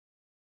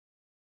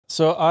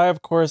So I,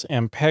 of course,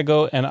 am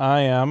Pego, and I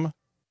am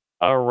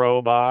a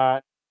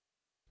robot.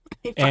 I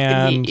fucking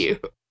And- hate you.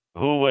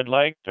 Who would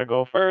like to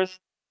go first?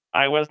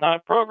 I was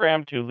not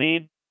programmed to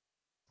lead.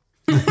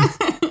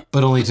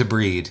 But only to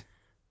breed.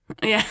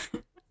 Yeah.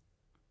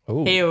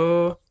 Ooh.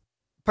 Heyo.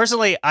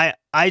 Personally,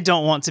 I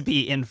don't want to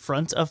be in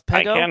front of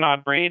I Pego.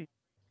 cannot breed.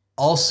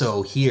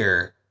 Also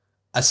here,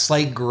 a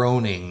slight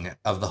groaning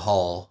of the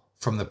hull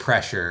from the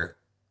pressure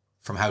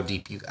from how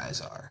deep you guys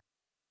are.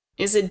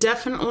 Is it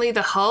definitely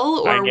the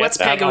hull, I or get what's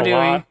that Pego a doing?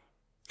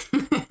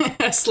 lot.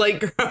 A slight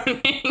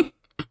groaning.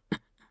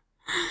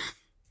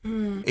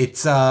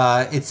 It's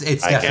I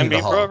definitely can be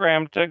the hull.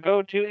 programmed to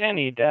go to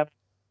any depth.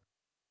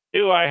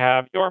 Do I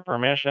have your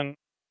permission?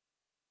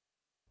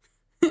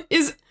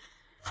 Is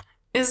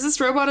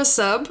this robot a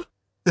sub?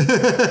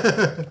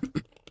 I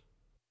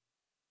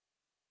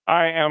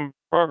am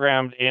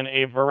programmed in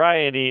a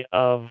variety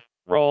of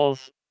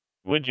roles.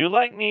 Would you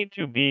like me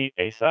to be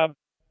a sub?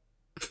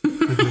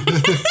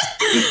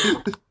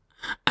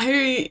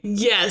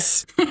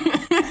 Yes.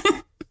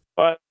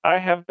 But I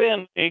have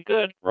been a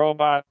good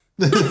robot.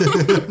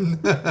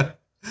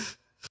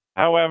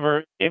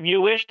 However, if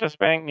you wish to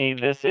spank me,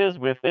 this is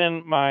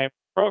within my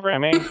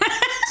programming.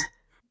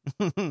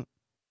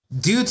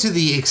 Due to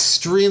the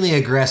extremely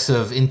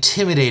aggressive,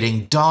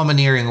 intimidating,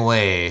 domineering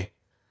way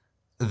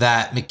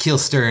that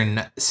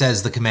McKeelstern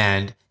says the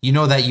command, you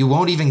know that you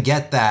won't even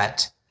get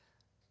that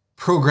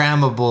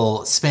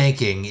programmable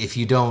spanking if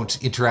you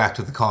don't interact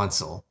with the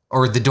console.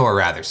 Or the door,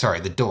 rather.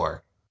 Sorry, the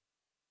door.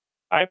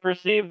 I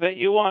perceive that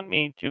you want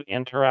me to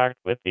interact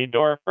with the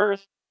door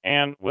first,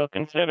 and will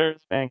consider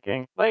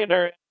spanking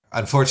later.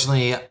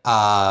 Unfortunately,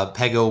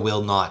 Pego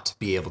will not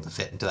be able to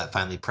fit into that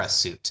finely pressed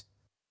suit.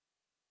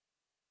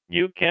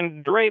 You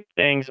can drape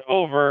things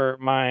over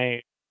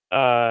my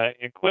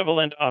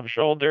equivalent of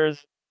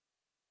shoulders.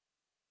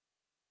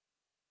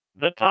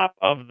 The top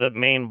of the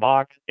main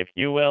box, if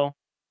you will.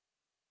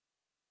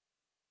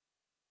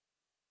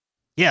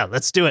 Yeah,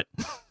 let's do it.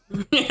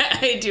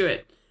 I do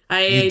it.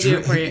 I do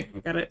it for you. I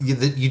got it.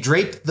 You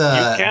drape You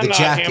the cannot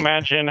jacket.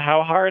 imagine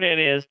how hard it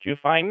is to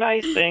find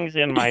nice things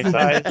in my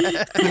size.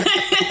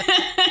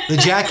 The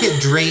jacket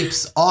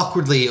drapes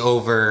awkwardly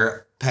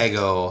over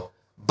Pego,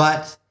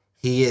 but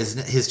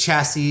his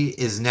chassis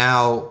is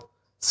now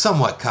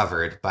somewhat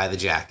covered by the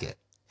jacket.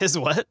 His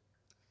what?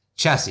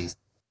 Chassis.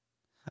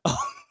 Oh,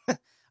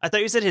 I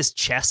thought you said his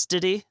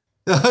chastity.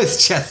 Oh,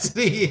 his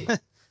chastity.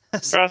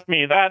 Trust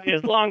me, that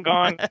is long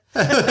gone.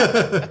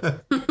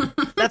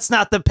 That's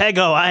not the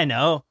Pego I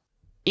know.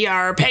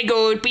 Yar,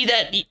 Pego would be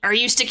that. Are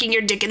you sticking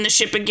your dick in the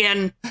ship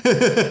again?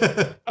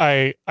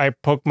 I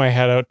poke my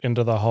head out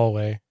into the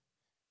hallway.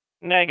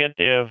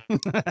 Negative.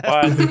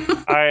 But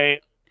I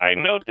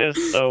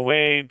noticed the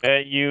way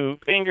that you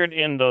fingered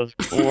in those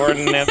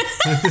coordinates.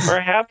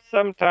 Perhaps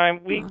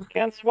sometime we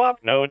can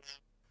swap notes.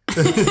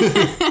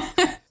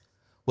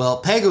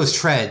 Well, Pego's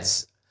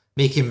treads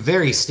make him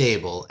very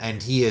stable,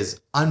 and he is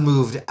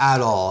unmoved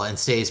at all and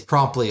stays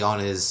promptly on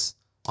his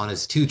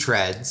two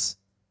treads.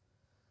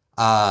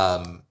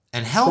 And For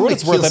Helm what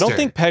it's worth, I don't McKeelster-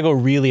 think Pego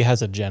really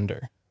has a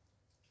gender.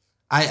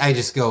 I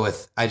just go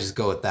with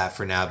that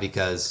for now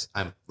because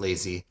I'm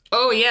lazy.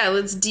 Oh yeah,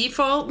 let's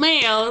default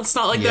male. It's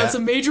not like Yeah. that's a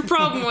major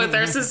problem with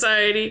our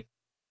society.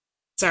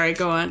 Sorry,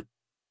 go on.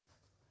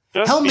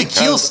 Just Helm because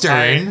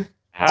McKeelstern, I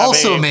have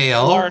also a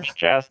male. large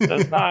chest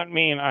does not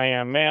mean I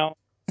am male.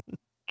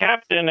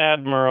 Captain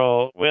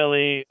Admiral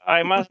Willie,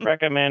 I must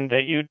recommend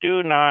that you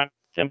do not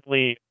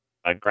simply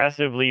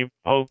aggressively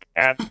poke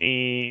at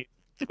the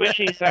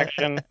squishy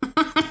section.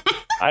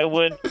 I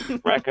would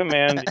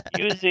recommend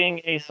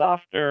using a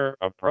softer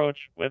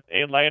approach with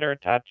a lighter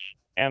touch,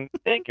 and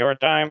take your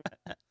time.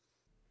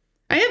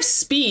 I have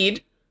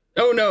speed.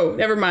 Oh no,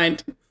 never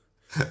mind.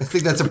 I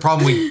think that's a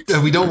problem.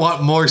 We don't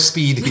want more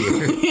speed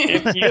here.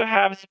 If you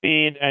have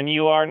speed and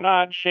you are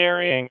not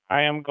sharing,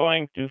 I am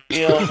going to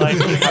feel like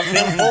you have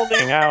been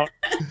holding out.